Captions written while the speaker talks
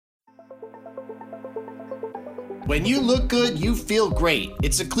When you look good, you feel great.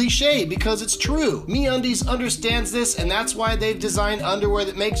 It's a cliche because it's true. MeUndies understands this, and that's why they've designed underwear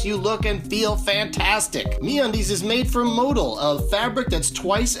that makes you look and feel fantastic. MeUndies is made from modal, a fabric that's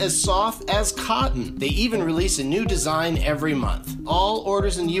twice as soft as cotton. They even release a new design every month. All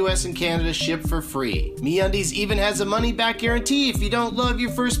orders in the US and Canada ship for free. MeUndies even has a money-back guarantee. If you don't love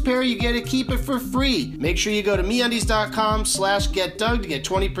your first pair, you get to keep it for free. Make sure you go to MeUndies.com/GetDug to get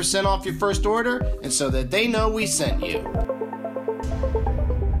 20% off your first order, and so that they know we sent you.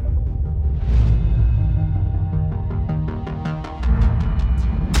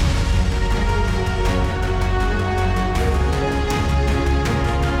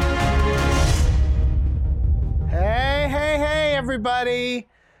 Hey, everybody.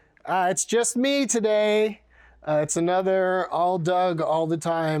 It's just me today. It's another all Doug all the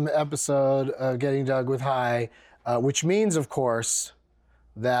time episode of Getting Doug with Hi, which means, of course,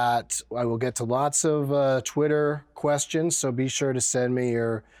 that I will get to lots of Twitter questions, so be sure to send me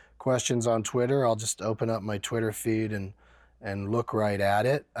your questions on Twitter. I'll just open up my Twitter feed and look right at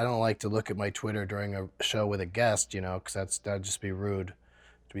it. I don't like to look at my Twitter during a show with a guest, because that'd just be rude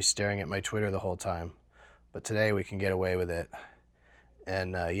to be staring at my Twitter the whole time. But today we can get away with it.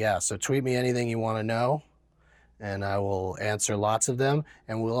 And so tweet me anything you want to know, and I will answer lots of them,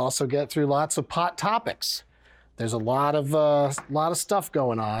 and we'll also get through lots of pot topics. There's a lot of stuff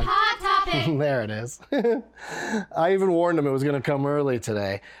going on. Hot topic. There it is. I even warned him it was going to come early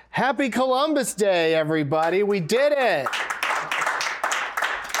today. Happy Columbus Day, everybody. We did it.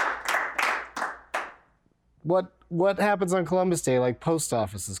 What happens on Columbus Day? Like, post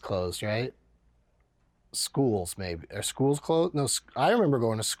office is closed, right? Schools, maybe. Are schools closed? No, I remember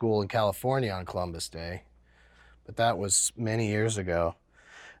going to school in California on Columbus Day, but that was many years ago.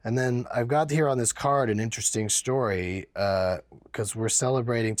 And then I've got here on this card an interesting story because we're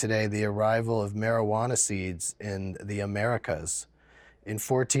celebrating today the arrival of marijuana seeds in the Americas. In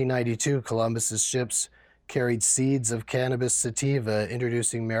 1492, Columbus's ships carried seeds of cannabis sativa,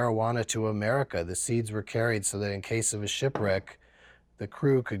 introducing marijuana to America. The seeds were carried so that in case of a shipwreck, the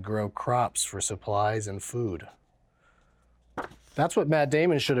crew could grow crops for supplies and food. That's what Matt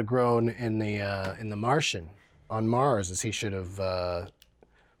Damon should have grown in the Martian, on Mars, as he should have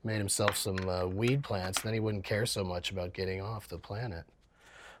made himself some weed plants, then he wouldn't care so much about getting off the planet.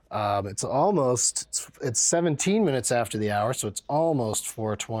 It's 17 minutes after the hour, so it's almost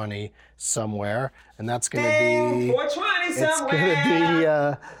 4:20 somewhere, and that's going to be 4:20 somewhere. It's going to be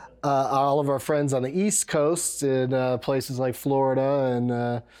all of our friends on the East Coast in places like Florida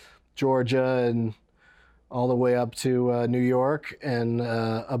and Georgia and all the way up to New York and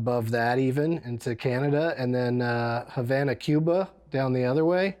above that even into Canada, and then Havana, Cuba, down the other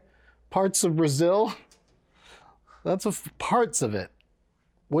way. Parts of Brazil. That's parts of it.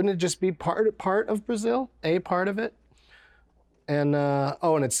 Wouldn't it just be part of Brazil? A part of it? And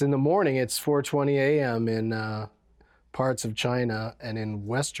and it's in the morning. It's 4:20 a.m. in parts of China and in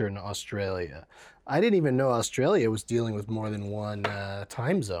Western Australia. I didn't even know Australia was dealing with more than one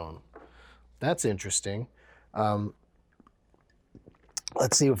time zone. That's interesting. Let's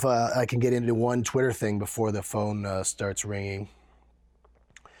see if I can get into one Twitter thing before the phone starts ringing.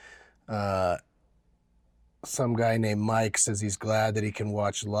 Some guy named Mike says he's glad that he can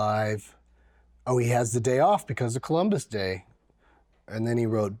watch live. Oh, he has the day off because of Columbus Day. And then he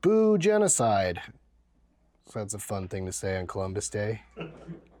wrote, "Boo, genocide." So that's a fun thing to say on Columbus Day.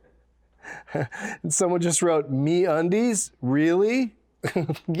 And someone just wrote, "MeUndies? Really?"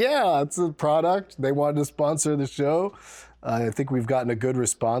 Yeah, it's a product. They wanted to sponsor the show. I think we've gotten a good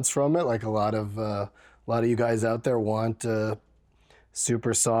response from it. Like a lot of you guys out there want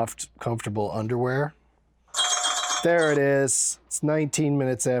super soft, comfortable underwear. There it is. It's 19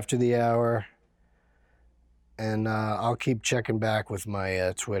 minutes after the hour. And I'll keep checking back with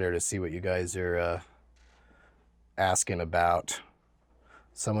my Twitter to see what you guys are asking about.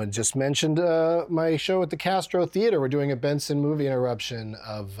 Someone just mentioned my show at the Castro Theater. We're doing a Benson movie interruption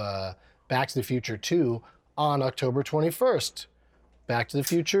of Back to the Future 2 on October 21st. Back to the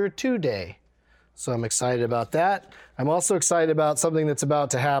Future 2 Day. So I'm excited about that. I'm also excited about something that's about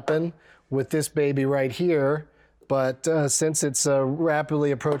to happen with this baby right here. But since it's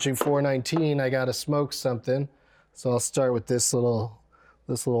rapidly approaching 4:19, I gotta smoke something. So I'll start with this little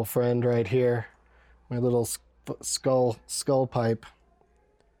friend right here, my little skull pipe.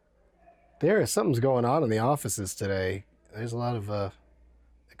 Something's going on in the offices today. There's a lot of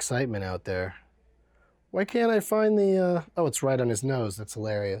excitement out there. Why can't I find the? Oh, it's right on his nose. That's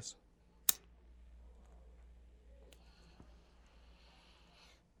hilarious.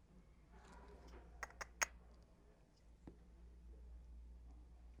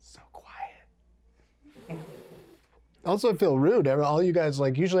 Also, I feel rude. All you guys,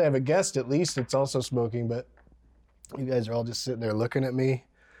 like, usually I have a guest at least that's also smoking, but you guys are all just sitting there looking at me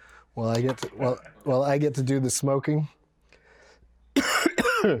while I get to do the smoking.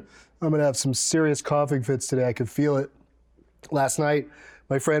 I'm gonna have some serious coughing fits today. I could feel it. Last night,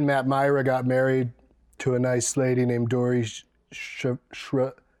 my friend Matt Myra got married to a nice lady named Dory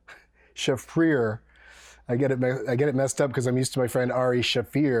Shafrir. I get it messed up because I'm used to my friend Ari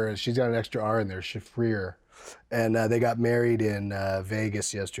Shafir, and she's got an extra R in there, Shafrir. And they got married in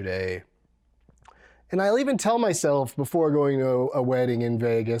Vegas yesterday. And I'll even tell myself before going to a wedding in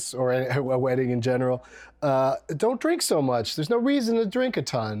Vegas or a wedding in general, don't drink so much. There's no reason to drink a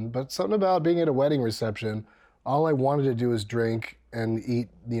ton, but something about being at a wedding reception, all I wanted to do is drink and eat,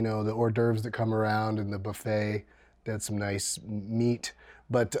 the hors d'oeuvres that come around and the buffet. They had some nice meat,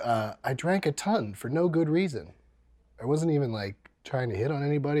 but I drank a ton for no good reason. I wasn't even like trying to hit on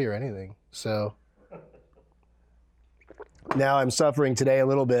anybody or anything. So now I'm suffering today a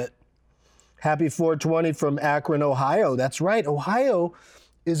little bit. Happy 420 from Akron, Ohio. That's right. Ohio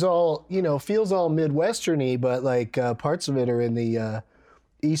is all, feels all Midwestern-y, but like parts of it are in the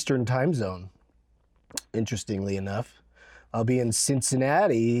Eastern time zone, interestingly enough. I'll be in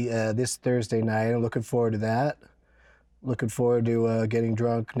Cincinnati this Thursday night. I'm looking forward to that. Looking forward to getting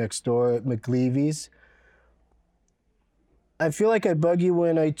drunk next door at McLeavy's. I feel like I bug you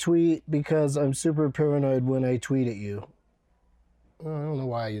when I tweet because I'm super paranoid when I tweet at you. I don't know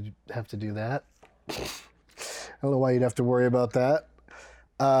why you'd have to do that. I don't know why you'd have to worry about that.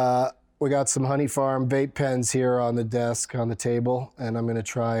 We got some Honey Farm vape pens here on the desk, on the table, and I'm going to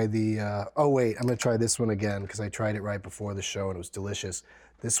try the... I'm going to try this one again because I tried it right before the show and it was delicious.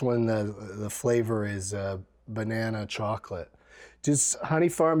 This one, the flavor is banana chocolate. Just Honey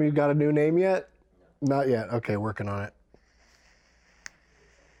Farm, you got a new name yet? Not yet. Okay, working on it.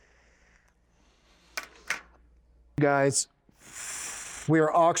 Guys, we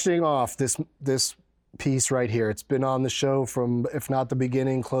are auctioning off this piece right here. It's been on the show from, if not the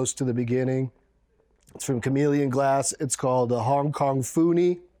beginning, close to the beginning. It's from Chameleon Glass. It's called the Hong Kong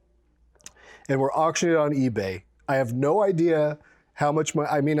Foonie, and we're auctioning it on eBay. I have no idea how much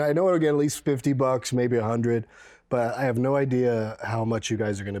I know it'll get at least $50, maybe 100, but I have no idea how much you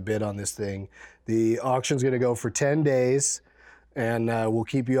guys are going to bid on this thing. The auction's going to go for 10 days. And we'll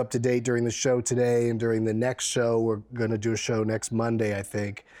keep you up to date during the show today and during the next show. We're going to do a show next Monday, I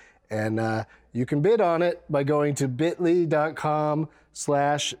think. And you can bid on it by going to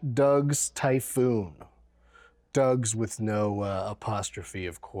bit.ly.com/Doug's Typhoon. Doug's with no apostrophe,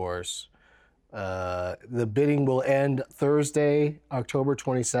 of course. The bidding will end Thursday, October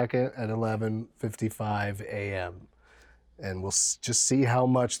 22nd at 11:55 a.m. And we'll just see how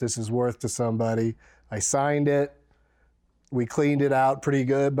much this is worth to somebody. I signed it. We cleaned it out pretty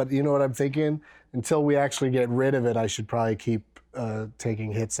good, but you know what I'm thinking? Until we actually get rid of it, I should probably keep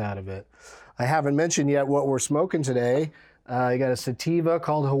taking hits out of it. I haven't mentioned yet what we're smoking today. I got a sativa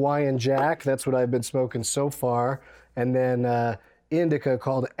called Hawaiian Jack. That's what I've been smoking so far. And then indica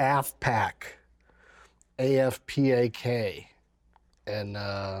called AFPAK, AFPAK. And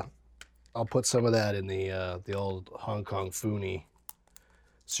I'll put some of that in the old Hong Kong Foonie.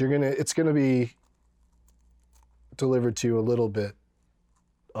 So it's gonna be delivered to you a little bit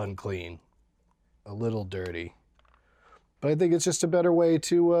unclean, a little dirty. But I think it's just a better way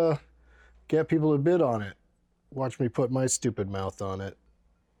to get people to bid on it. Watch me put my stupid mouth on it.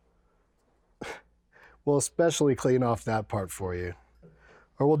 We'll especially clean off that part for you.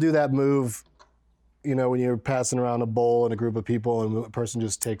 Or we'll do that move, when you're passing around a bowl in a group of people and a person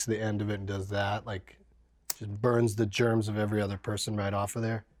just takes the end of it and does that, like just burns the germs of every other person right off of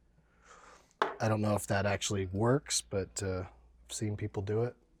there. I don't know if that actually works, but I've seen people do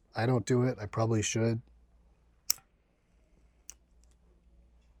it. I don't do it. I probably should.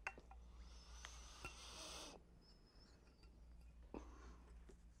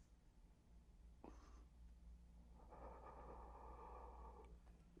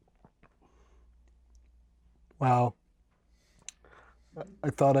 Wow.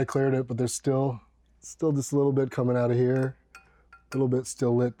 I thought I cleared it, but there's still just a little bit coming out of here. A little bit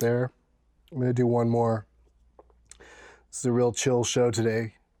still lit there. I'm going to do one more. This is a real chill show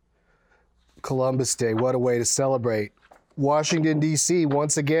today. Columbus Day, what a way to celebrate. Washington, D.C.,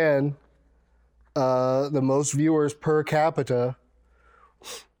 once again, the most viewers per capita.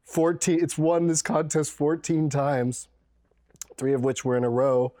 14. It's won this contest 14 times, 3 of which were in a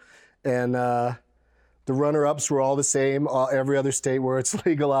row. And the runner-ups were all the same, every other state where it's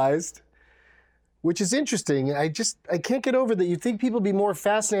legalized. Which is interesting. I can't get over that. You'd think people would be more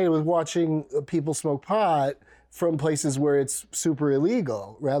fascinated with watching people smoke pot from places where it's super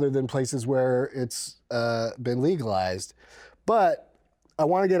illegal rather than places where it's been legalized. But I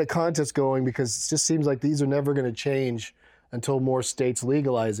want to get a contest going because it just seems like these are never going to change until more states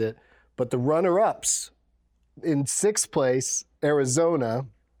legalize it. But the runner-ups, in 6th place, Arizona,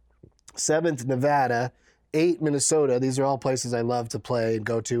 7th, Nevada, 8, Minnesota. These are all places I love to play and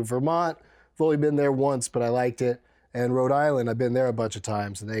go to. Vermont, I've only been there once, but I liked it. And Rhode Island, I've been there a bunch of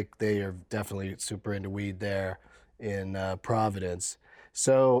times, and they are definitely super into weed there in Providence.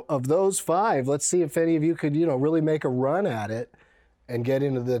 So of those 5, let's see if any of you could, really make a run at it and get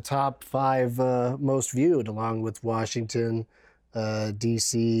into the top 5 most viewed, along with Washington,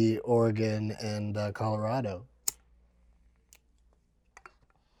 D.C., Oregon, and Colorado.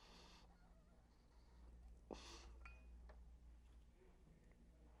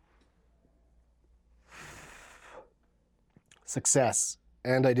 Success.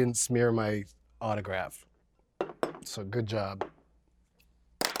 And I didn't smear my autograph. So good job,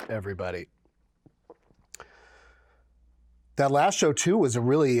 everybody. That last show, too, was a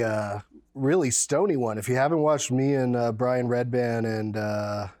really, really stony one. If you haven't watched me and Brian Redband and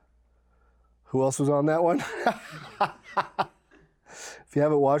who else was on that one? If you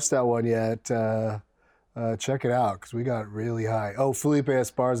haven't watched that one yet, check it out because we got really high. Oh, Felipe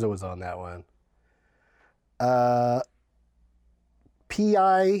Esparza was on that one.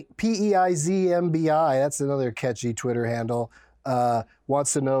 PEIZMBI, that's another catchy Twitter handle,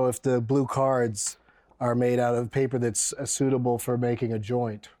 wants to know if the blue cards are made out of paper that's suitable for making a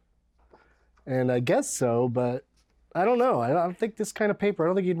joint. And I guess so, but I don't know. I don't think this kind of paper, I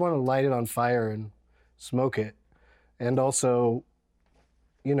don't think you'd want to light it on fire and smoke it. And also,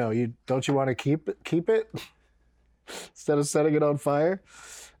 don't you want to keep it instead of setting it on fire?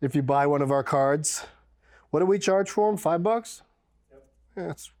 If you buy one of our cards, what do we charge for them? $5?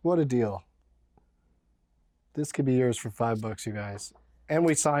 Yes, what a deal. This could be yours for $5, you guys. And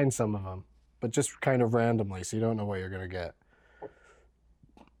we signed some of them, but just kind of randomly, so you don't know what you're going to get.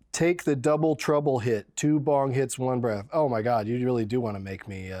 Take the double trouble hit. 2 bong hits, 1 breath. Oh my God, you really do want to make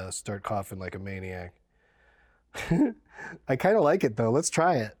me start coughing like a maniac. I kind of like it though. Let's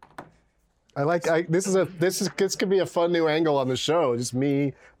try it. This could be a fun new angle on the show. Just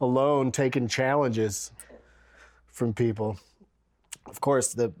me alone taking challenges from people. Of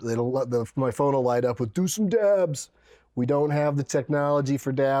course, my phone will light up with do some dabs. We don't have the technology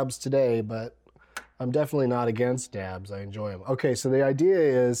for dabs today, but I'm definitely not against dabs. I enjoy them. Okay, so the idea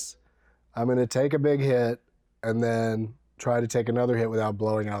is I'm going to take a big hit and then try to take another hit without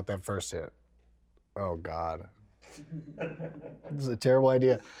blowing out that first hit. Oh, God. This is a terrible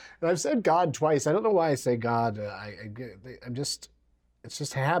idea. And I've said God twice. I don't know why I say God. It's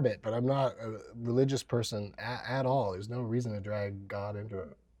just habit, but I'm not a religious person at all. There's no reason to drag God into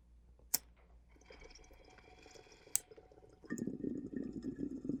it.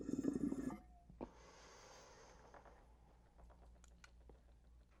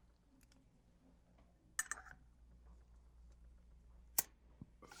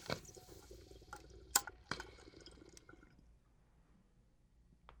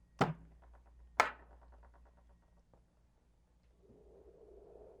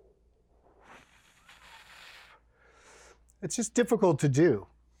 It's just difficult to do.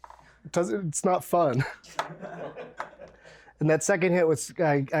 It's not fun. And that second hit was,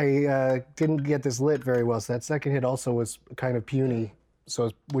 I didn't get this lit very well, so that second hit also was kind of puny,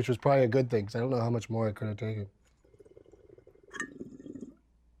 which was probably a good thing, because I don't know how much more I could have taken.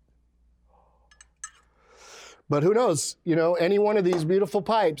 But who knows? Any one of these beautiful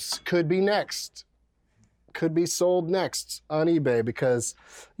pipes could be next. Could be sold next on eBay because,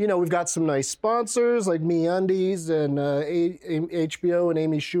 we've got some nice sponsors like MeUndies and HBO and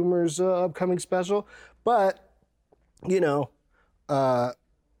Amy Schumer's upcoming special. But, it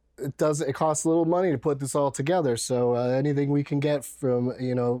costs a little money to put this all together. So anything we can get from,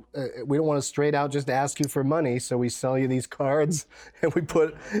 we don't want to straight out just ask you for money. So we sell you these cards and we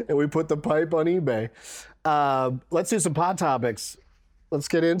put the pipe on eBay. Let's do some pod topics. Let's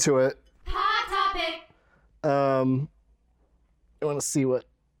get into it. Pod topic. I want to see what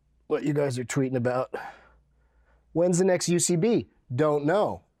you guys are tweeting about. When's the next UCB? Don't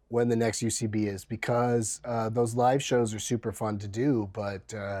know when the next UCB is because those live shows are super fun to do,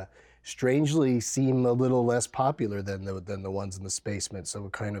 but strangely seem a little less popular than the ones in the Spacement. So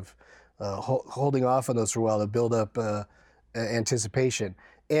we're kind of holding off on those for a while to build up anticipation.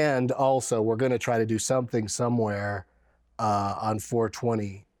 And also, we're going to try to do something somewhere on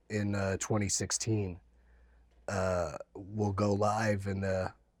 420 in 2016. We'll go live and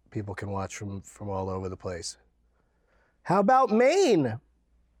people can watch from all over the place. How about Maine?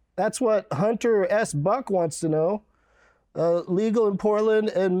 That's what Hunter S. Buck wants to know. Legal in Portland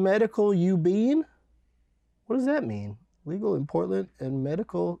and medical U Bean? What does that mean? Legal in Portland and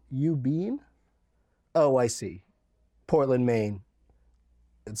medical U Bean? Oh, I see. Portland, Maine.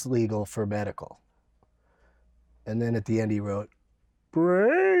 It's legal for medical. And then at the end he wrote,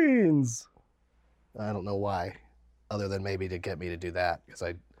 brains. I don't know why, other than maybe to get me to do that, because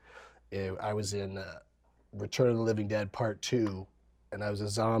I was in Return of the Living Dead Part 2, and I was a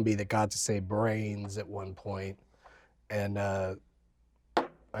zombie that got to say brains at one point, and I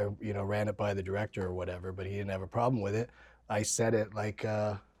ran it by the director or whatever, but he didn't have a problem with it. I said it like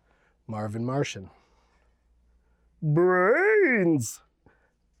Marvin Martian. Brains.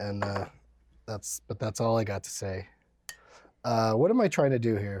 And that's all I got to say. What am I trying to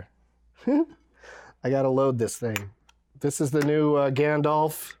do here? I gotta load this thing. This is the new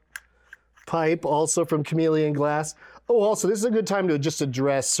Gandalf pipe, also from Chameleon Glass. Oh, also, this is a good time to just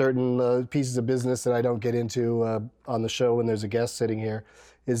address certain pieces of business that I don't get into on the show when there's a guest sitting here.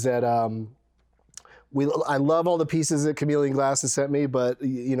 Is that I love all the pieces that Chameleon Glass has sent me, but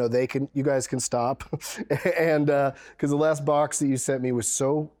you guys can stop, and because the last box that you sent me was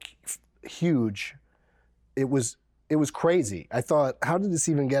so huge, it was crazy. I thought, how did this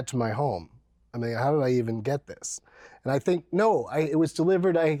even get to my home? I mean, how did I even get this? And I think, no, it was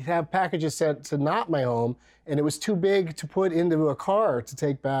delivered. I have packages sent to not my home, and it was too big to put into a car to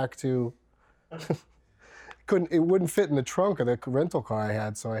take back to. It wouldn't fit in the trunk of the rental car I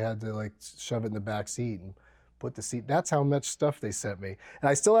had, so I had to like shove it in the back seat and put the seat. That's how much stuff they sent me. And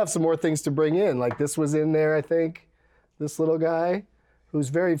I still have some more things to bring in. Like this was in there, I think. This little guy, who's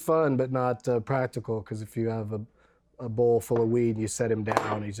very fun but not practical, because if you have a bowl full of weed and you set him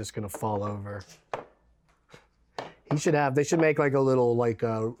down, he's just gonna fall over. They should make like a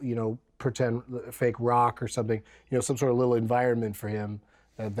little pretend fake rock or something, some sort of little environment for him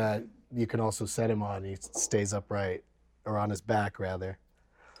that you can also set him on. He stays upright, or on his back rather.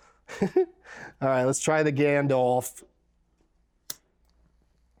 All right, let's try the Gandalf.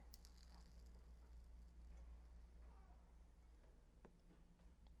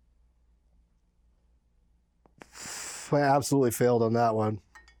 I absolutely failed on that one.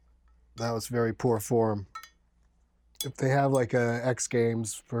 That was very poor form. If they have like a X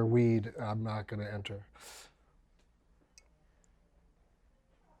Games for weed, I'm not going to enter.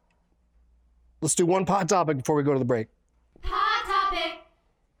 Let's do one pot topic before we go to the break. Hot topic.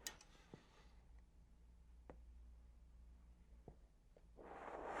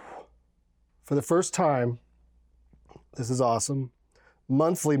 For the first time, this is awesome,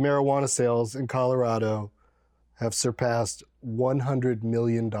 monthly marijuana sales in Colorado have surpassed $100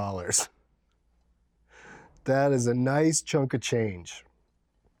 million. That is a nice chunk of change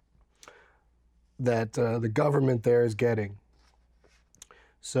that the government there is getting.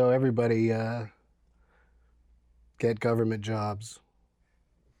 So everybody get government jobs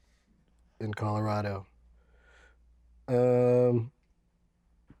in Colorado. Oh,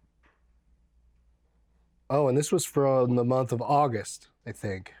 and this was from the month of August, I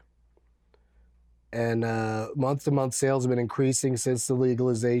think. And month-to-month sales have been increasing since the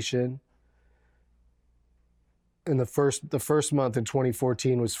legalization. And the first month in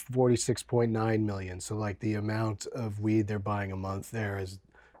 2014 was 46.9 million. So like the amount of weed they're buying a month there is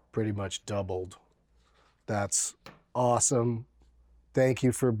pretty much doubled. That's awesome. Thank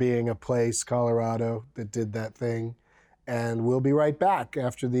you for being a place, Colorado, that did that thing. And we'll be right back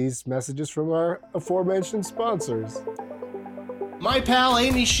after these messages from our aforementioned sponsors. My pal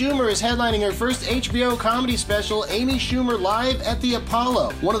Amy Schumer is headlining her first HBO comedy special, Amy Schumer Live at the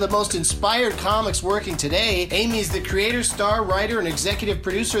Apollo. One of the most inspired comics working today, Amy is the creator, star, writer, and executive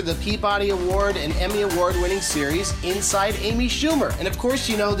producer of the Peabody Award and Emmy Award-winning series Inside Amy Schumer. And of course,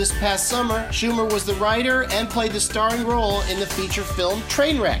 this past summer, Schumer was the writer and played the starring role in the feature film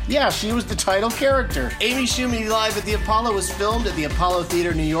Trainwreck. Yeah, she was the title character. Amy Schumer Live at the Apollo was filmed at the Apollo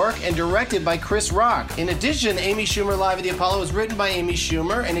Theater, New York, and directed by Chris Rock. In addition, Amy Schumer Live at the Apollo was written by Amy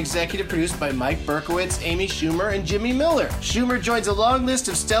Schumer and executive produced by Mike Berkowitz, Amy Schumer, and Jimmy Miller. Schumer joins a long list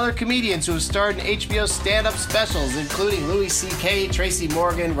of stellar comedians who have starred in HBO stand-up specials, including Louis C.K., Tracy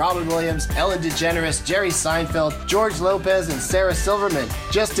Morgan, Robin Williams, Ellen DeGeneres, Jerry Seinfeld, George Lopez, and Sarah Silverman.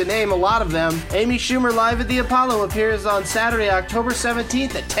 Just to name a lot of them, Amy Schumer Live at the Apollo appears on Saturday, October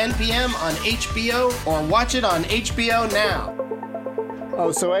 17th at 10 p.m. on HBO, or watch it on HBO Now.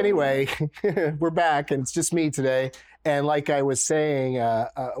 Oh, so anyway, we're back, and it's just me today. And like I was saying,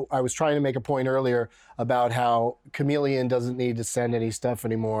 I was trying to make a point earlier about how Chameleon doesn't need to send any stuff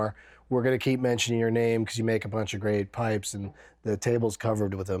anymore. We're going to keep mentioning your name because you make a bunch of great pipes and the table's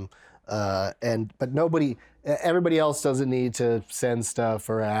covered with them. But everybody else doesn't need to send stuff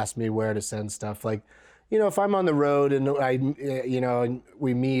or ask me where to send stuff. Like, if I'm on the road and and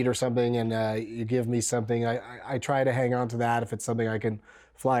we meet or something, and you give me something, I try to hang on to that if it's something I can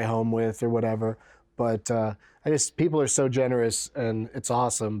fly home with or whatever. But people are so generous and it's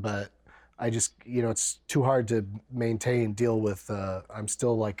awesome. But I just, it's too hard to deal with. I'm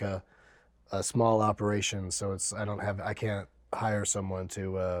still like a small operation, so I can't hire someone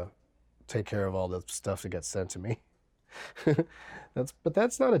to take care of all the stuff that gets sent to me. But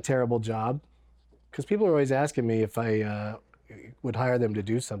that's not a terrible job, because people are always asking me if I would hire them to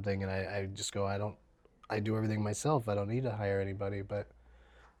do something, and I just go, I do everything myself. I don't need to hire anybody, but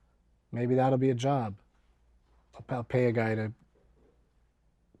maybe that'll be a job. I'll pay a guy to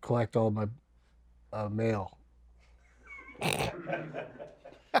collect all my mail.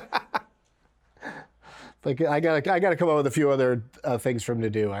 Like, I gotta come up with a few other things for him to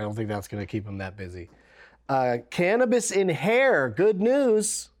do. I don't think that's gonna keep him that busy. Cannabis in hair, good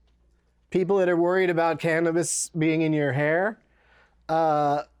news. People that are worried about cannabis being in your hair,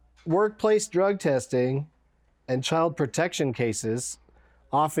 workplace drug testing and child protection cases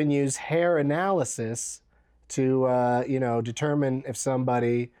often use hair analysis to determine if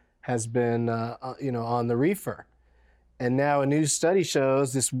somebody has been on the reefer. And now a new study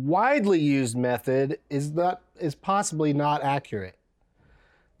shows this widely used method is possibly not accurate.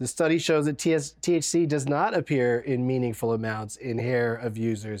 The study shows that THC does not appear in meaningful amounts in hair of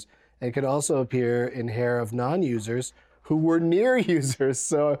users, and could also appear in hair of non-users who were near users.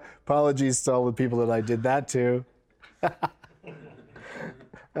 So apologies to all the people that I did that to. I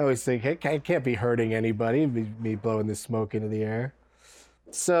always think, hey, it can't be hurting anybody, me blowing this smoke into the air.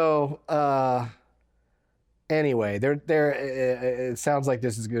 So anyway, it sounds like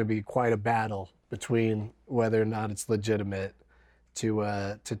this is going to be quite a battle between whether or not it's legitimate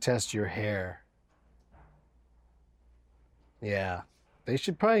to test your hair. Yeah, they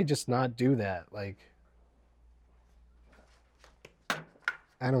should probably just not do that. Like,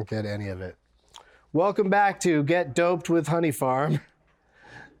 I don't get any of it. Welcome back to Get Doped with Honey Farm.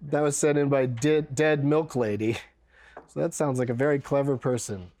 That was sent in by Dead Milk Lady. So that sounds like a very clever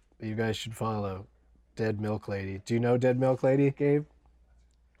person that you guys should follow. Dead Milk Lady. Do you know Dead Milk Lady, Gabe?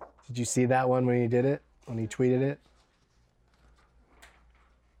 Did you see that one when he did it? When he tweeted it?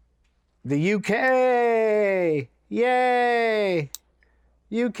 The UK! Yay!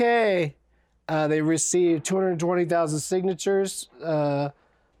 UK! They received 220,000 signatures.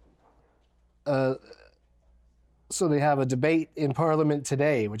 So they have a debate in Parliament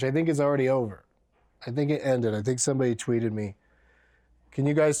today, which I think is already over. I think it ended. I think somebody tweeted me. Can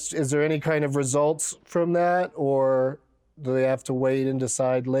you guys, is there any kind of results from that, or do they have to wait and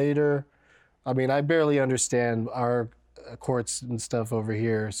decide later? I mean, I barely understand our courts and stuff over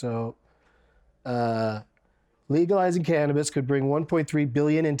here. So legalizing cannabis could bring 1.3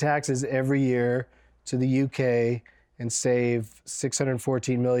 billion in taxes every year to the UK and save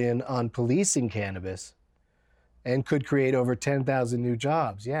 614 million on policing cannabis, and could create over 10,000 new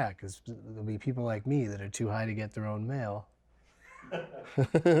jobs. Yeah, because there'll be people like me that are too high to get their own mail.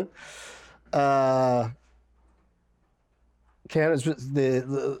 The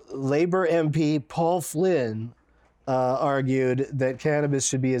Labour MP Paul Flynn argued that cannabis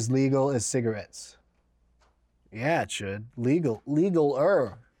should be as legal as cigarettes. Yeah, it should.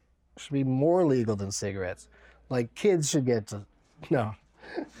 Legaler. Should be more legal than cigarettes. Like, kids should get to... No.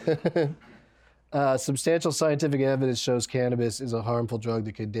 Substantial scientific evidence shows cannabis is a harmful drug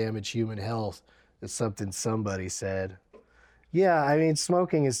that could damage human health. It's something somebody said. Yeah, I mean,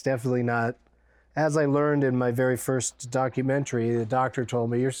 smoking is definitely not... As I learned in my very first documentary, the doctor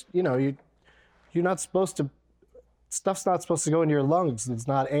told me, you're not supposed to... Stuff's not supposed to go into your lungs. It's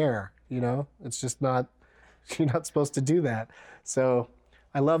not air, It's just not... You're not supposed to do that. So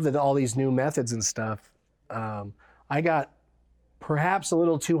I love that all these new methods and stuff. I got perhaps a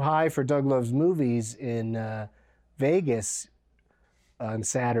little too high for Doug Loves Movies in Vegas on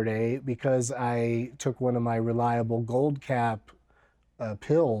Saturday because I took one of my reliable Gold Cap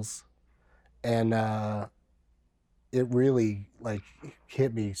pills, and it really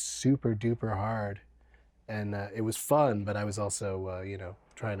hit me super duper hard, and it was fun. But I was also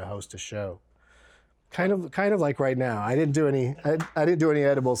trying to host a show, kind of like right now. I didn't do any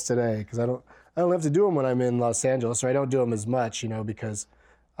edibles today because I don't have to do them when I'm in Los Angeles, or I don't do them as much, because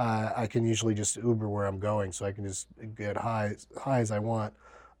I can usually just Uber where I'm going, so I can just get high as I want.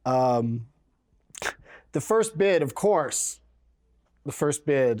 The first bid, of course,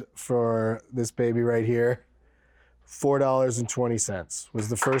 for this baby right here, $4.20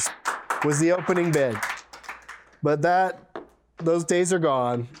 was the opening bid. But those days are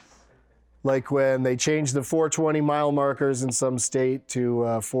gone. Like when they changed the 420 mile markers in some state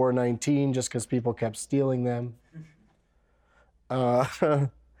to 419 just because people kept stealing them.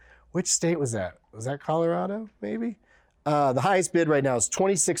 Which state was that? Was that Colorado, maybe? The highest bid right now is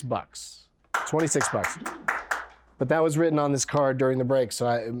 $26. $26. But that was written on this card during the break, so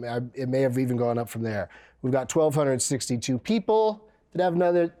it may have even gone up from there. We've got 1,262 people that have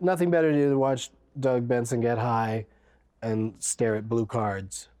nothing better to do than watch Doug Benson get high and stare at blue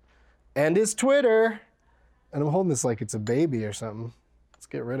cards. And his Twitter. And I'm holding this like it's a baby or something. Let's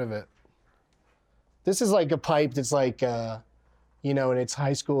get rid of it. This is like a pipe that's like, in its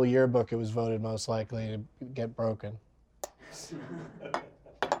high school yearbook, it was voted most likely to get broken.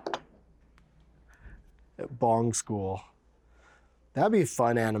 At Bong School. That'd be a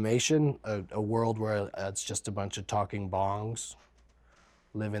fun animation, a world where it's just a bunch of talking bongs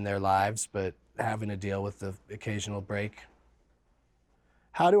living their lives, but having to deal with the occasional break.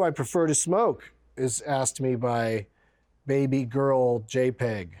 How do I prefer to smoke is asked me by Baby Girl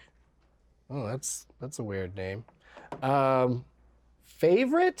JPEG. Oh, that's a weird name.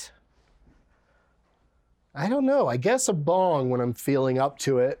 Favorite? I don't know. I guess a bong when I'm feeling up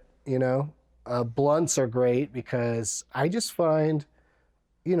to it, Blunts are great because I just find,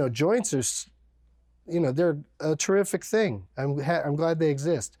 joints are, they're a terrific thing. I'm glad they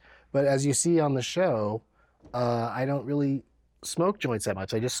exist. But as you see on the show, I don't really smoke joints that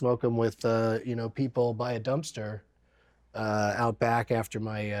much. I just smoke them with, people by a dumpster out back after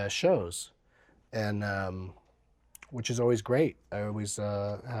my shows, and which is always great. I always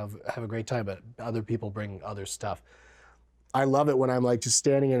have a great time, but other people bring other stuff. I love it when I'm like just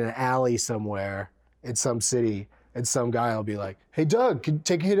standing in an alley somewhere in some city, and some guy will be like, "Hey, Doug, can you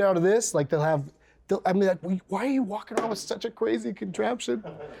take a hit out of this?" Like why are you walking around with such a crazy contraption?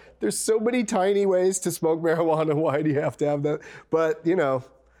 There's so many tiny ways to smoke marijuana. Why do you have to have that? But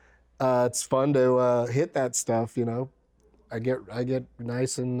it's fun to hit that stuff. I get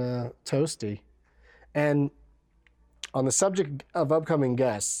nice and toasty. And on the subject of upcoming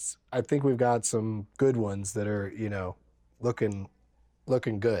guests, I think we've got some good ones that are looking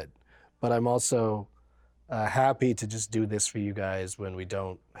good. But I'm also happy to just do this for you guys when we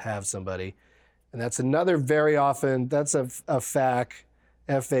don't have somebody. And that's another very often, that's a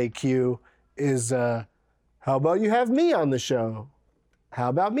FAQ, is how about you have me on the show? How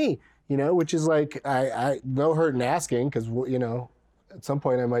about me? Which is like, I no hurt in asking, because, at some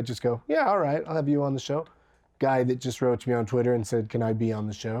point I might just go, yeah, all right, I'll have you on the show. Guy that just wrote to me on Twitter and said, can I be on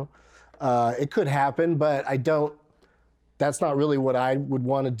the show? It could happen, but that's not really what I would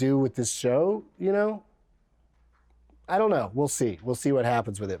want to do with this show, I don't know. We'll see. We'll see what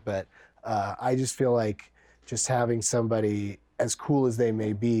happens with it. But I just feel like just having somebody, as cool as they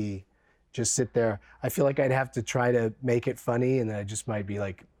may be, just sit there. I feel like I'd have to try to make it funny, and then I just might be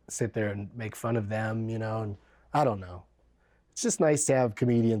like, sit there and make fun of them, and I don't know. It's just nice to have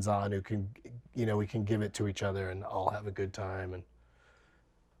comedians on who can, we can give it to each other and all have a good time and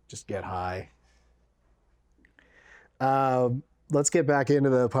just get high. Let's get back into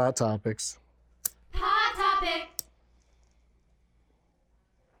the hot topics. Hot topic.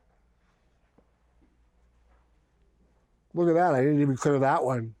 Look at that. I didn't even clear that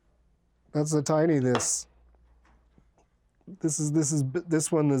one. That's a tiny this.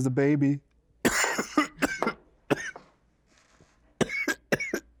 This one is the baby.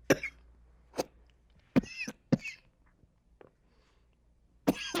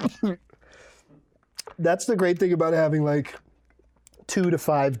 That's the great thing about having like 2 to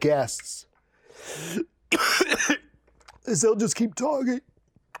 5 guests. Is they'll just keep talking.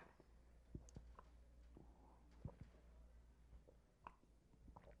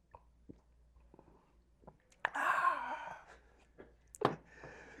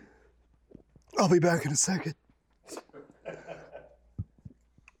 I'll be back in a second.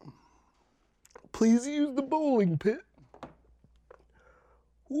 Please use the bowling pit.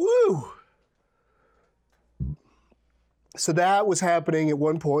 Woo! So that was happening at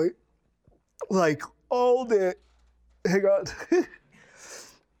one point, like all day. Hang on.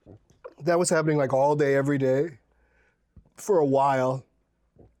 That was happening like all day, every day for a while.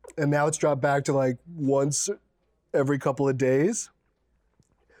 And now it's dropped back to like once every couple of days.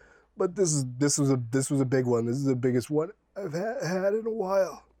 But this was a big one. This is the biggest one I've had in a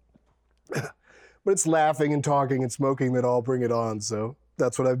while. But it's laughing and talking and smoking that all bring it on. So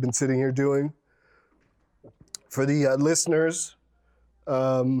that's what I've been sitting here doing. For the listeners,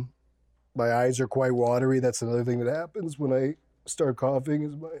 my eyes are quite watery. That's another thing that happens when I start coughing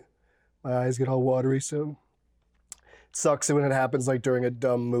is my eyes get all watery. So it sucks when it happens like during a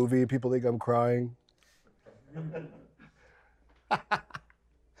dumb movie. People think I'm crying.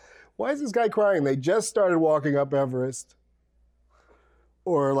 Why is this guy crying? They just started walking up Everest.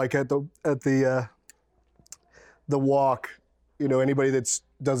 Or like at the walk, anybody that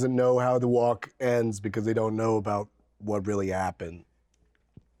doesn't know how the walk ends because they don't know about what really happened.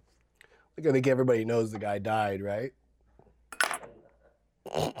 Like I think everybody knows the guy died, right?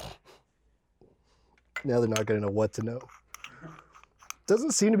 Now they're not going to know what to know.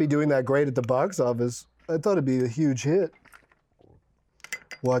 Doesn't seem to be doing that great at the box office. I thought it'd be a huge hit.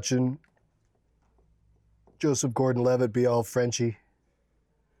 Watching Joseph Gordon-Levitt be all Frenchy.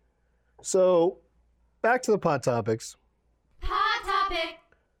 So, back to the pot topics. Hot topic.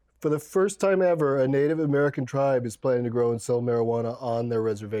 For the first time ever, a Native American tribe is planning to grow and sell marijuana on their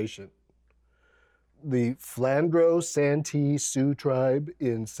reservation. The Flandreau Santee Sioux tribe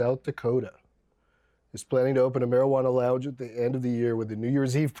in South Dakota is planning to open a marijuana lounge at the end of the year with a New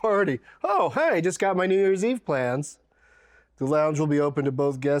Year's Eve party. Oh, hey, just got my New Year's Eve plans. The lounge will be open to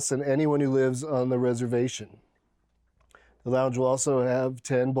both guests and anyone who lives on the reservation. The lounge will also have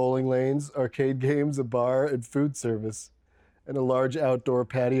 10 bowling lanes, arcade games, a bar, and food service, and a large outdoor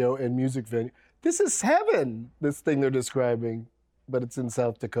patio and music venue. This is heaven, this thing they're describing, but it's in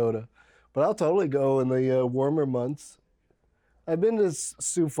South Dakota. But I'll totally go in the warmer months. I've been to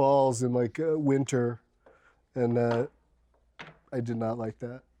Sioux Falls in winter, and I did not like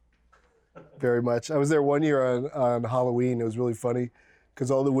that very much. I was there one year on Halloween. It was really funny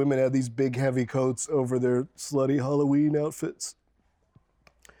because all the women had these big heavy coats over their slutty Halloween outfits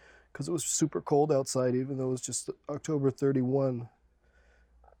because it was super cold outside, even though it was just October 31.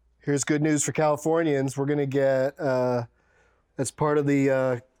 Here's good news for Californians. We're going to get, as part of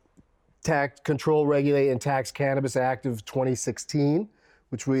the Tax Control, Regulate, and Tax Cannabis Act of 2016,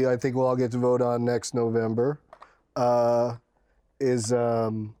 which I think we'll all get to vote on next November, is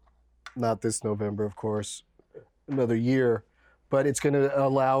not this November, of course, another year. But it's going to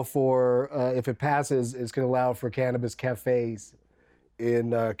allow for, if it passes, it's going to allow for cannabis cafes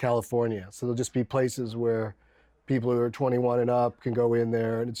in California. So there'll just be places where people who are 21 and up can go in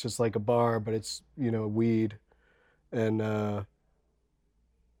there, and it's just like a bar, but it's, weed. And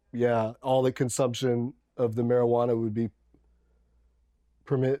yeah, all the consumption of the marijuana would be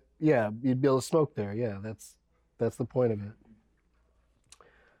you'd be able to smoke there. Yeah, that's the point of it.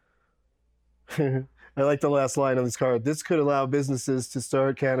 I like the last line on this card. This could allow businesses to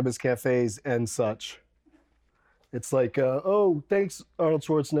start cannabis cafes and such. It's like, oh, thanks, Arnold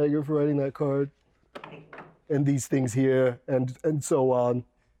Schwarzenegger, for writing that card. And these things here, and so on.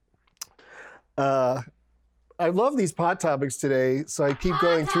 I love these pot topics today, so I keep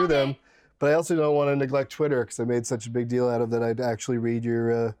going through them. But I also don't want to neglect Twitter because I made such a big deal out of that I'd actually read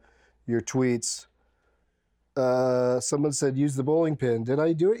your tweets. Someone said, use the bowling pin. Did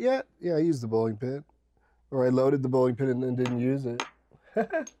I do it yet? Yeah, I used the bowling pin. Or I loaded the bowling pin and then didn't use it.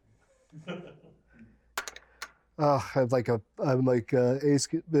 Oh, I'm like Ace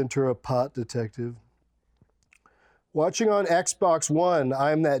Ventura pot detective. Watching on Xbox One,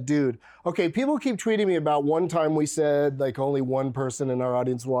 I'm that dude. Okay, people keep tweeting me about one time we said like only one person in our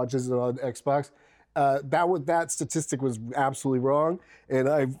audience watches it on Xbox. That statistic was absolutely wrong.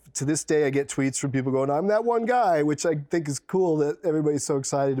 And to this day, I get tweets from people going, I'm that one guy, which I think is cool that everybody's so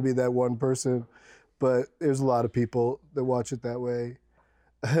excited to be that one person. But there's a lot of people that watch it that way.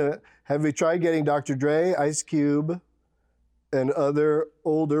 Have you tried getting Dr. Dre, Ice Cube, and other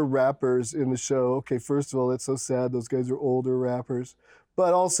older rappers in the show? Okay, first of all, that's so sad. Those guys are older rappers.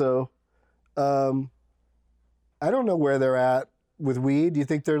 But also, I don't know where they're at with weed. Do you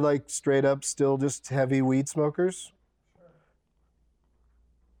think they're like straight up still just heavy weed smokers?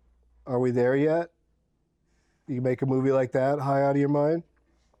 Are we there yet? You make a movie like that, high out of your mind?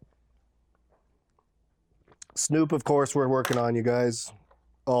 Snoop, of course, we're working on, you guys.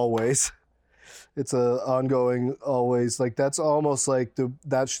 Always. It's a ongoing, always. Like, that's almost like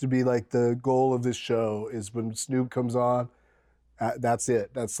that should be like the goal of this show is when Snoop comes on, that's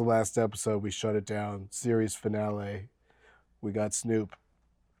it. That's the last episode. We shut it down. Series finale. We got Snoop,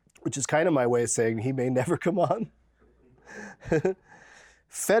 which is kind of my way of saying he may never come on.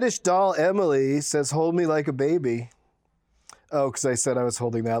 Fetish doll Emily says, hold me like a baby. Oh, because I said I was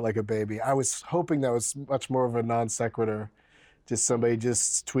holding that like a baby. I was hoping that was much more of a non sequitur. Just somebody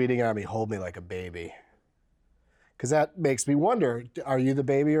just tweeting at me, hold me like a baby. Because that makes me wonder, are you the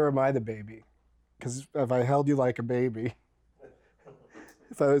baby or am I the baby? Because if I held you like a baby,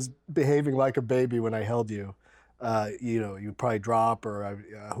 if I was behaving like a baby when I held you, you'd probably drop or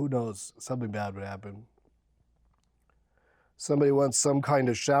who knows, something bad would happen. Somebody wants some kind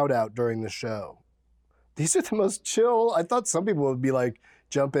of shout out during the show. These are the most chill. I thought some people would be like,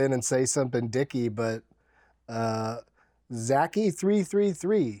 jump in and say something dicky, but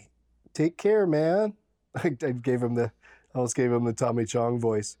Zacky333 Take care, man. I almost gave him the Tommy Chong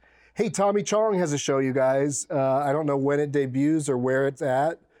voice. Hey, Tommy Chong has a show, you guys. I don't know when it debuts or where it's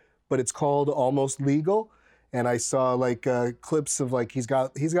at, but it's called Almost Legal. And I saw like clips of like he's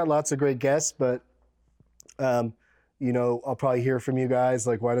got lots of great guests, but you know, I'll probably hear from you guys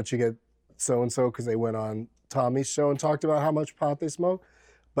like, why don't you get so and so, because they went on Tommy's show and talked about how much pot they smoke.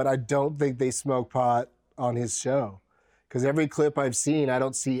 But I don't think they smoke pot on his show, because every clip I've seen, I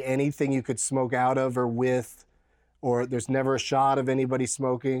don't see anything you could smoke out of or with, or there's never a shot of anybody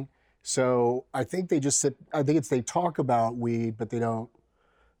smoking. So I think they just sit. I think they talk about weed, but they don't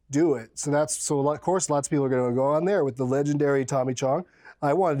do it. So of course lots of people are going to go on there with the legendary Tommy Chong.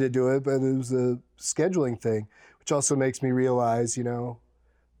 I wanted to do it, but it was a scheduling thing, which also makes me realize, you know,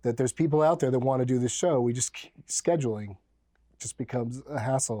 that there's people out there that want to do this show. We just scheduling just becomes a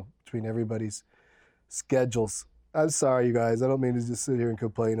hassle between everybody's schedules. I'm sorry, you guys. I don't mean to just sit here and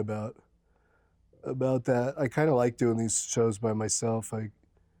complain about that. I kind of like doing these shows by myself. I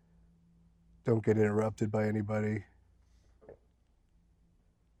don't get interrupted by anybody.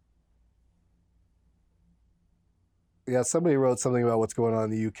 Yeah, somebody wrote something about what's going on in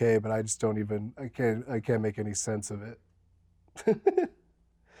the UK, but I just don't even, I can't make any sense of it.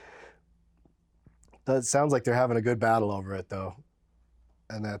 It sounds like they're having a good battle over it, though.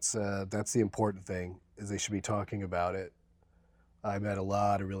 And that's the important thing, is they should be talking about it. I met a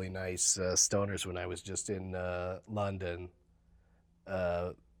lot of really nice stoners when I was just in London.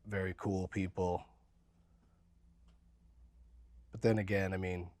 Very cool people. But then again, I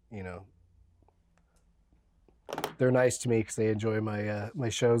mean, you know, they're nice to me because they enjoy my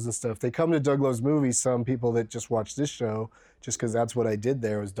shows and stuff. They come to Doug Loves Movies, some people that just watch this show, just because that's what I did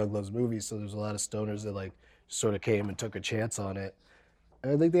there was Doug Loves Movies. So there's a lot of stoners that like sort of came and took a chance on it.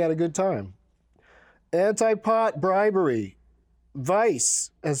 And I think they had a good time. Anti-pot bribery.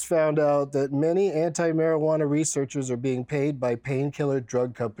 Vice has found out that many anti-marijuana researchers are being paid by painkiller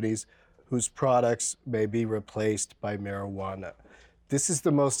drug companies whose products may be replaced by marijuana. This is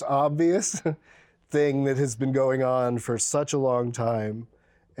the most obvious thing that has been going on for such a long time.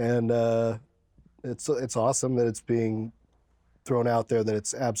 And it's awesome that it's being thrown out there that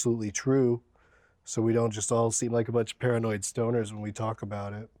it's absolutely true, so we don't just all seem like a bunch of paranoid stoners when we talk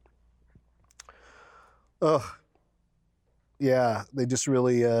about it. Ugh. Yeah, they just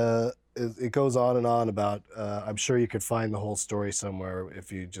really, it goes on and on about, I'm sure you could find the whole story somewhere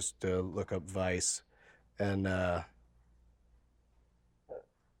if you just look up Vice. And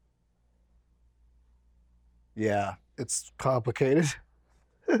yeah, it's complicated.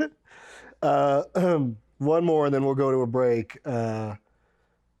 One more and then we'll go to a break.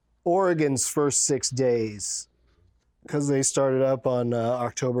 Oregon's first 6 days, because they started up on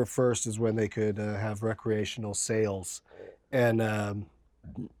October 1st is when they could have recreational sales. And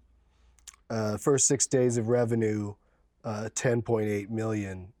first 6 days of revenue, 10.8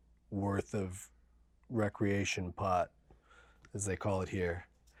 million worth of recreation pot, as they call it here.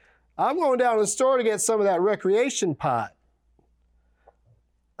 I'm going down to the store to get some of that recreation pot.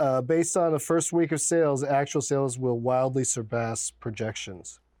 Based on the first week of sales, actual sales will wildly surpass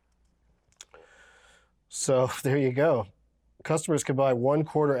projections. So there you go. Customers can buy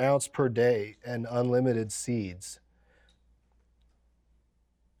 1/4 ounce per day and unlimited seeds.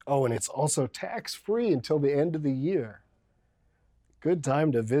 Oh, and it's also tax-free until the end of the year. Good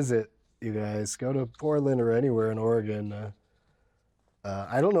time to visit, you guys. Go to Portland or anywhere in Oregon.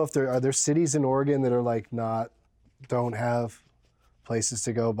 I don't know if are there cities in Oregon that are like don't have places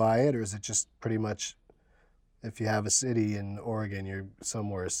to go buy it, or is it just pretty much if you have a city in Oregon, you're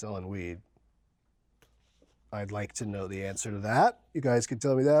somewhere selling weed? I'd like to know the answer to that. You guys can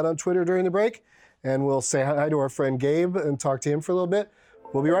tell me that on Twitter during the break, and we'll say hi to our friend Gabe and talk to him for a little bit.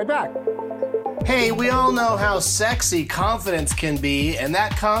 We'll be right back. Hey, we all know how sexy confidence can be, and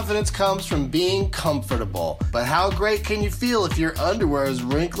that confidence comes from being comfortable. But how great can you feel if your underwear is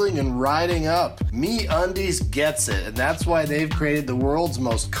wrinkling and riding up? MeUndies gets it, and that's why they've created the world's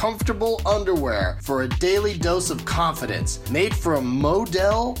most comfortable underwear for a daily dose of confidence. Made from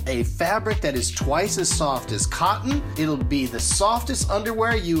Modell, a fabric that is twice as soft as cotton, it'll be the softest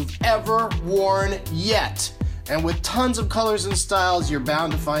underwear you've ever worn yet. And with tons of colors and styles, you're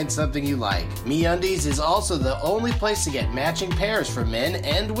bound to find something you like. MeUndies is also the only place to get matching pairs for men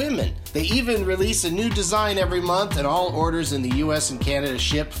and women. They even release a new design every month, and all orders in the US and Canada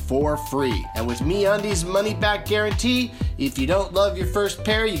ship for free. And with MeUndies' money-back guarantee, if you don't love your first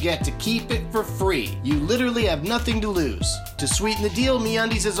pair, you get to keep it for free. You literally have nothing to lose. To sweeten the deal,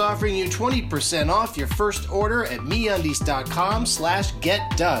 MeUndies is offering you 20% off your first order at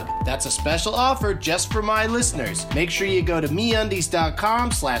MeUndies.com/GetDoug. That's a special offer just for my listeners. listeners. Make sure you go to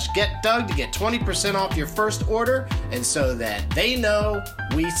MeUndies.com/GetDug to get 20% off your first order, and so that they know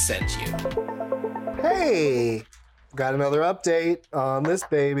we sent you. Hey, got another update on this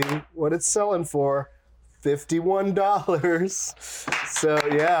baby. What it's selling for, $51. So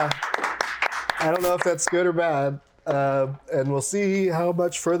yeah, I don't know if that's good or bad. And we'll see how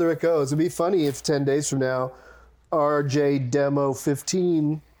much further it goes. It'd be funny if 10 days from now, RJ Demo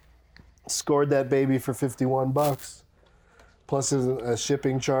 15 scored that baby for $51 plus a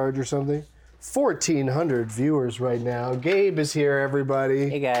shipping charge or something. 1,400 viewers right now. Gabe is here, everybody.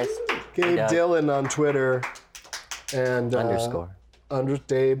 Hey guys. Gabe Dillon on Twitter and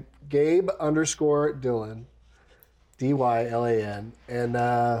Gabe underscore Dillon, Dylan,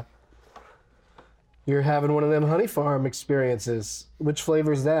 and you're having one of them honey farm experiences. Which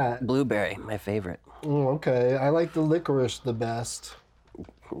flavor's that? Blueberry, my favorite. Okay, I like the licorice the best.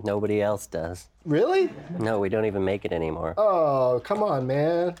 Nobody else does. Really? No, we don't even make it anymore. Oh, come on,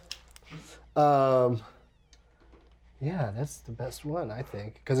 man. Yeah, that's the best one, I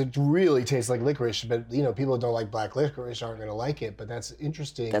think, because it really tastes like licorice. But people who don't like black licorice aren't gonna like it. But that's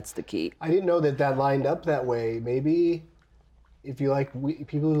interesting. That's the key. I didn't know that lined up that way. Maybe if you like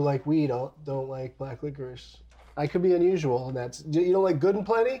people who like weed don't like black licorice. I could be unusual. You don't like Good and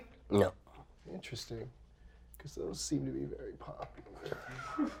Plenty? No. Interesting, because those seem to be very popular.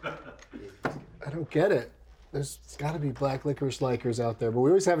 I don't get it. There's got to be black licorice likers out there, but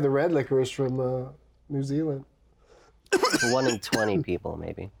we always have the red licorice from New Zealand. 1 in 20 people,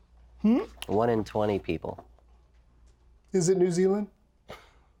 maybe. 1 in 20 people. Is it New Zealand?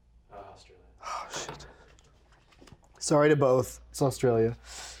 Australia. Oh, shit. Sorry to both. It's Australia.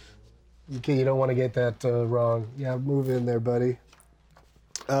 Okay, you don't want to get that wrong. Yeah, move in there, buddy.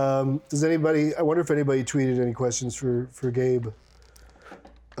 I wonder if anybody tweeted any questions for Gabe.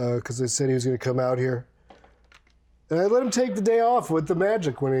 Because they said he was going to come out here. And I let him take the day off with the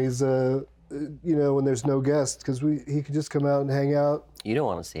magic when he's, when there's no guest. Because he could just come out and hang out. You don't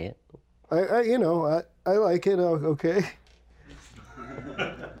want to see it. I like it. Okay.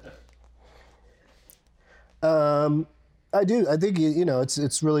 I do. I think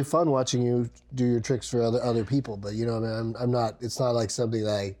it's really fun watching you do your tricks for other people. But I'm not. It's not like something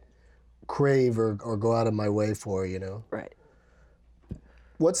that I crave or go out of my way for. Right.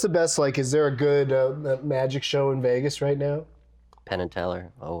 What's the best? Is there a good magic show in Vegas right now? Penn and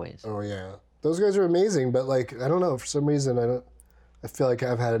Teller, always. Oh yeah, those guys are amazing. But I don't know. For some reason, I feel like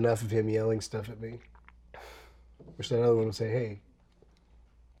I've had enough of him yelling stuff at me. Wish that other one would say, "Hey,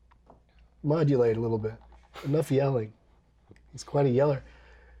 modulate a little bit. Enough yelling." He's quite a yeller.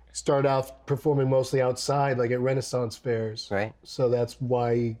 Started out performing mostly outside, like at Renaissance fairs. Right. So that's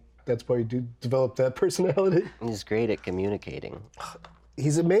why you do develop that personality. He's great at communicating.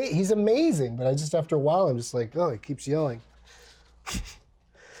 He's amazing, but after a while, I'm just like, oh, he keeps yelling.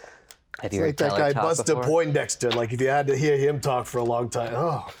 Have you heard Like that Teller guy talk Buster before? Poindexter. If you had to hear him talk for a long time,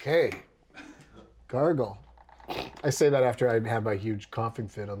 oh, okay. Gargle. I say that after I have my huge coughing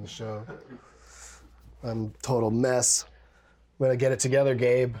fit on the show. I'm a total mess. I'm gonna get it together,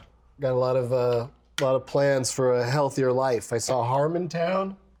 Gabe. Got a lot of plans for a healthier life. I saw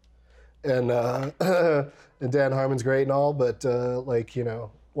Harmontown, and and Dan Harmon's great and all, but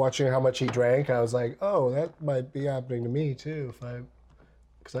watching how much he drank, I was like, oh, that might be happening to me too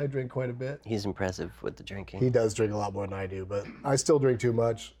because I drink quite a bit. He's impressive with the drinking. He does drink a lot more than I do, but I still drink too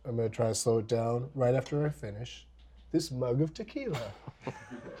much. I'm gonna try to slow it down right after I finish this mug of tequila.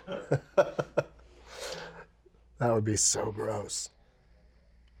 That would be so gross.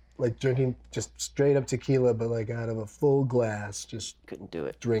 Drinking just straight up tequila, but out of a full glass, just Couldn't do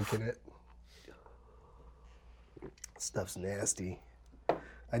it. drinking it. Stuff's nasty.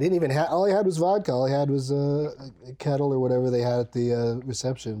 I didn't even have, all I had was vodka. All I had was a kettle or whatever they had at the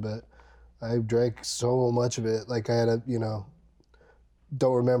reception, but I drank so much of it. I had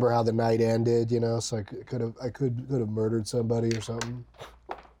don't remember how the night ended, so I could have murdered somebody or something.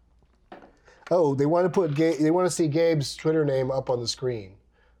 Oh, they want to see Gabe's Twitter name up on the screen.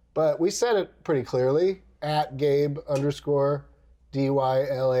 But we said it pretty clearly, at Gabe_Dylan.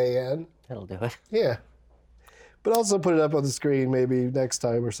 That'll do it. Yeah. But also put it up on the screen maybe next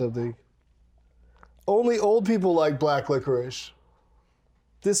time or something. Only old people like black licorice.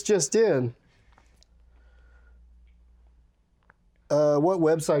 This just in. What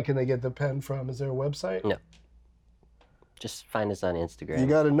website can they get the pen from? Is there a website? No. Just find us on Instagram. You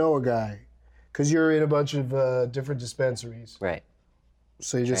got to know a guy. Because you're in a bunch of different dispensaries. Right.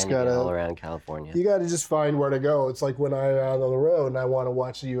 So you just Trying to got get all to... around California. You got to just find where to go. It's like when I'm out on the road and I want to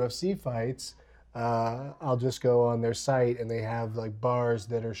watch the UFC fights, I'll just go on their site and they have bars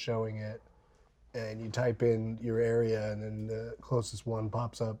that are showing it. and you type in your area, and then the closest one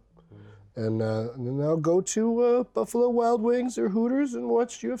pops up. And then I'll go to Buffalo Wild Wings or Hooters and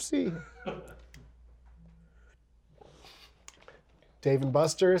watch UFC. Dave and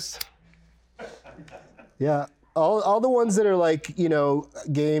Buster's. Yeah, all the ones that are like, you know,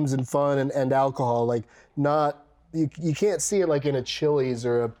 games and fun and alcohol, like not, you can't see it like in a Chili's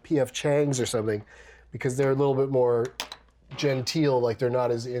or a P.F. Chang's or something, because they're a little bit more genteel, like they're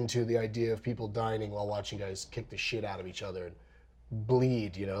not as into the idea of people dining while watching guys kick the shit out of each other and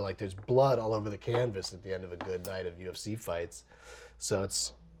bleed, you know, like there's blood all over the canvas at the end of a good night of UFC fights. So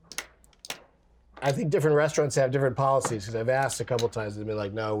it's, I think different restaurants have different policies, because I've asked a couple times, they've been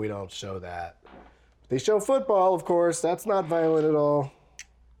like, no, we don't show that. They show football, of course. That's not violent at all.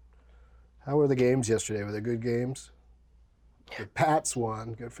 How were the games yesterday? Were they good games? The Pats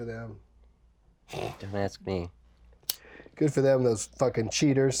won. Good for them. Don't ask me. Good for them, those fucking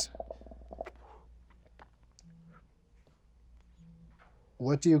cheaters.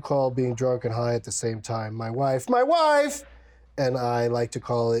 What do you call being drunk and high at the same time? My wife, and I like to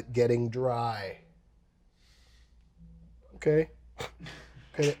call it getting dry. Okay.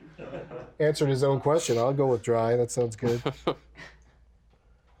 Answered his own question. I'll go with dry. That sounds good.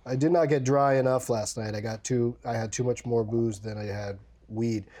 I did not get dry enough last night. I had too much more booze than I had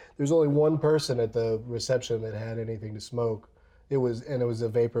weed. There's only one person at the reception that had anything to smoke. It was a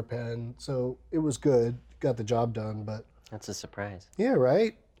vapor pen, so it was good. Got the job done, but That's a surprise. yeah,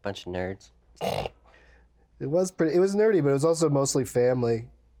 right? Bunch of nerds. It was nerdy, but it was also mostly family.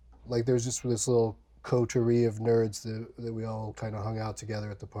 Like there's just this little coterie of nerds that we all kind of hung out together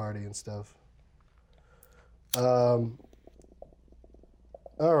at the party and stuff. All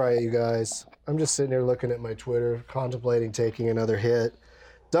right, you guys. I'm just sitting here looking at my Twitter, contemplating taking another hit.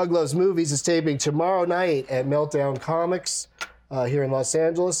 Doug Loves Movies is taping tomorrow night at Meltdown Comics here in Los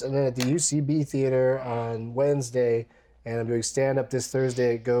Angeles, and then at the UCB Theater on Wednesday. And I'm doing stand-up this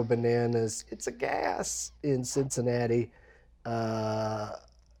Thursday at Go Bananas. It's a gas in Cincinnati. And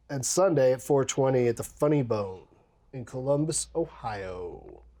Sunday at 420 at the Funny Bone in Columbus,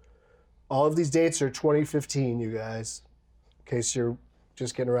 Ohio. All of these dates are 2015, you guys, in case you're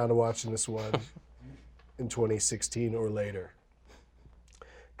just getting around to watching this one in 2016 or later.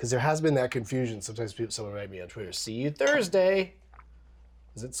 Because there has been that confusion. Sometimes someone write me on Twitter, see you Thursday.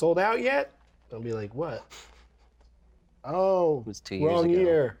 Is it sold out yet? I'll be like, what? Oh, It was 2 years wrong ago.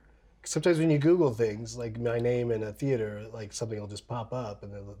 year. Sometimes when you Google things, like my name in a theater, like something will just pop up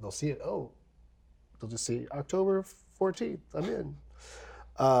and they'll see it. Oh, they'll just see October 14th. I'm in.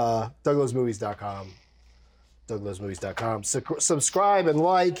 DougLovesMovies.com. DougLovesMovies.com. Subscribe and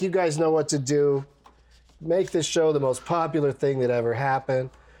like. You guys know what to do. Make this show the most popular thing that ever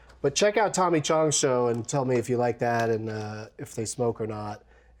happened. But check out Tommy Chong's show and tell me if you like that and if they smoke or not.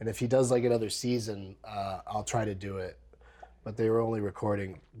 And if he does like another season, I'll try to do it. But they were only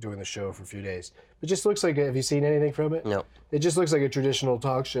doing the show for a few days. It just looks like, have you seen anything from it? No. It just looks like a traditional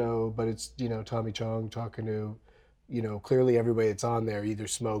talk show, but it's, you know, Tommy Chong talking to, you know, clearly everybody that's on there either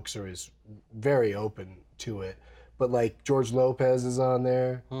smokes or is very open to it. But like George Lopez is on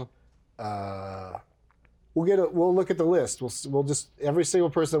there. We'll look at the list. We'll just, every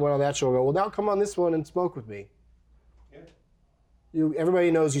single person that went on that show will go, well, now come on this one and smoke with me. Yeah. Everybody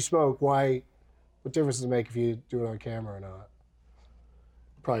knows you smoke. Why? What difference does it make if you do it on camera or not?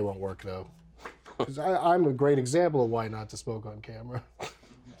 Probably won't work though. Because I'm a great example of why not to smoke on camera.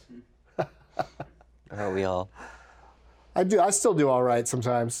 Aren't we all? I still do all right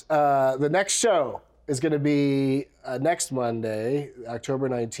sometimes. The next show is going to be next Monday, October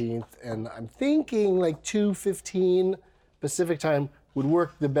 19th, and I'm thinking like 2:15 Pacific time would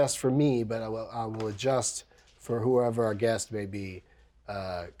work the best for me, but I will adjust for whoever our guest may be,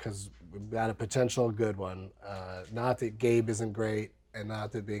 because we've got a potential good one. Not that Gabe isn't great, and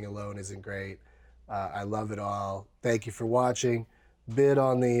not that being alone isn't great. I love it all. Thank you for watching. Bid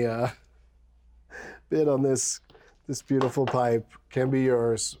on this beautiful pipe can be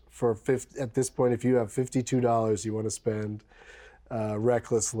yours for at this point. If you have $52 you want to spend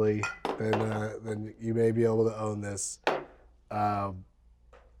recklessly, then you may be able to own this.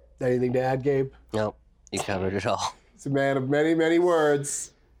 Anything to add, Gabe? Nope. You covered it all. He's a man of many, many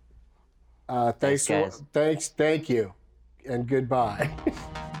words. Thanks, guys. Thank you, and goodbye.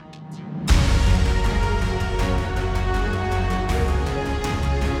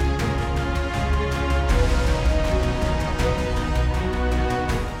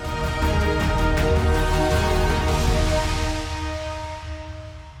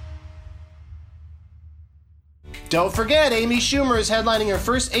 Don't forget, Amy Schumer is headlining her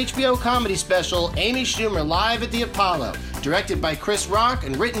first HBO comedy special, Amy Schumer Live at the Apollo. directed by Chris Rock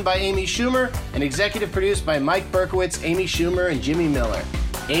and written by Amy Schumer, and executive produced by Mike Berkowitz, Amy Schumer, and Jimmy Miller.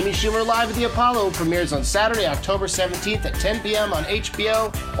 Amy Schumer Live at the Apollo premieres on Saturday, October 17th at 10 p.m. on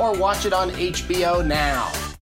HBO, or watch it on HBO Now.